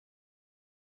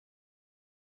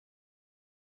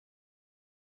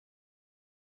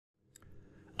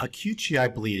Acute GI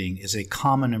bleeding is a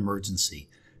common emergency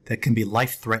that can be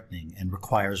life-threatening and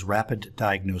requires rapid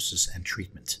diagnosis and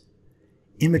treatment.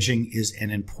 Imaging is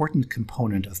an important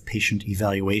component of patient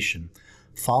evaluation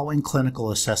following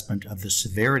clinical assessment of the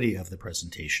severity of the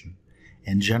presentation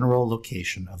and general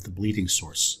location of the bleeding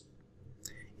source.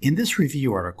 In this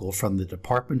review article from the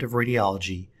Department of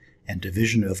Radiology and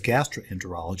Division of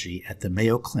Gastroenterology at the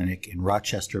Mayo Clinic in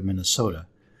Rochester, Minnesota,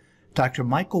 Dr.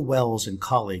 Michael Wells and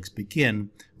colleagues begin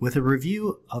with a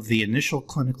review of the initial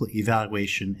clinical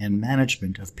evaluation and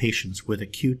management of patients with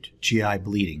acute GI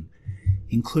bleeding,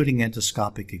 including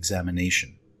endoscopic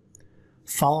examination.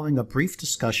 Following a brief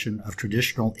discussion of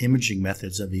traditional imaging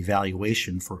methods of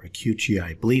evaluation for acute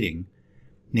GI bleeding,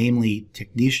 namely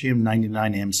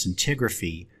technetium-99m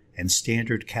scintigraphy and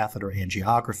standard catheter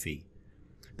angiography,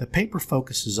 the paper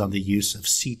focuses on the use of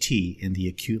CT in the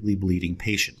acutely bleeding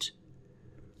patient.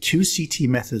 Two CT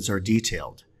methods are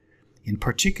detailed. In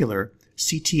particular,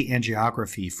 CT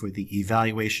angiography for the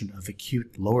evaluation of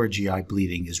acute lower GI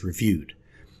bleeding is reviewed,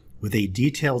 with a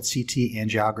detailed CT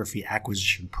angiography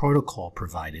acquisition protocol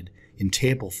provided in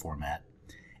table format,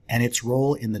 and its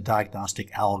role in the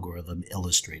diagnostic algorithm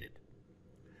illustrated.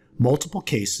 Multiple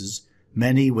cases,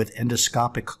 many with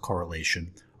endoscopic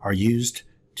correlation, are used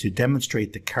to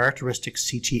demonstrate the characteristic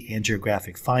CT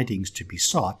angiographic findings to be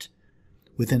sought,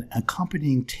 with an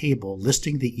accompanying table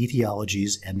listing the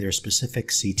etiologies and their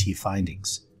specific CT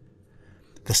findings.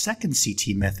 The second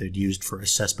CT method used for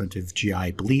assessment of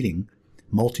GI bleeding,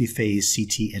 multi-phase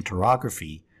CT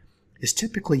enterography, is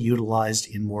typically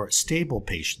utilized in more stable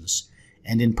patients,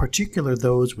 and in particular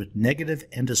those with negative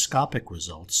endoscopic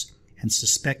results and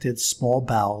suspected small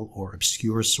bowel or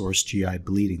obscure source GI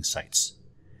bleeding sites.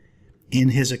 In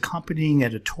his accompanying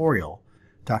editorial,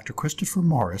 Dr. Christopher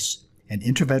Morris, an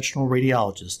interventional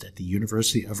radiologist at the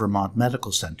University of Vermont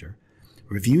Medical Center,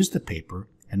 reviews the paper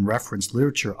and referenced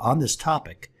literature on this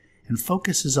topic and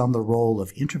focuses on the role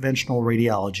of interventional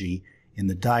radiology in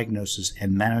the diagnosis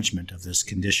and management of this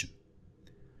condition.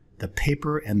 The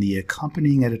paper and the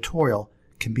accompanying editorial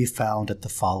can be found at the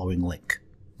following link.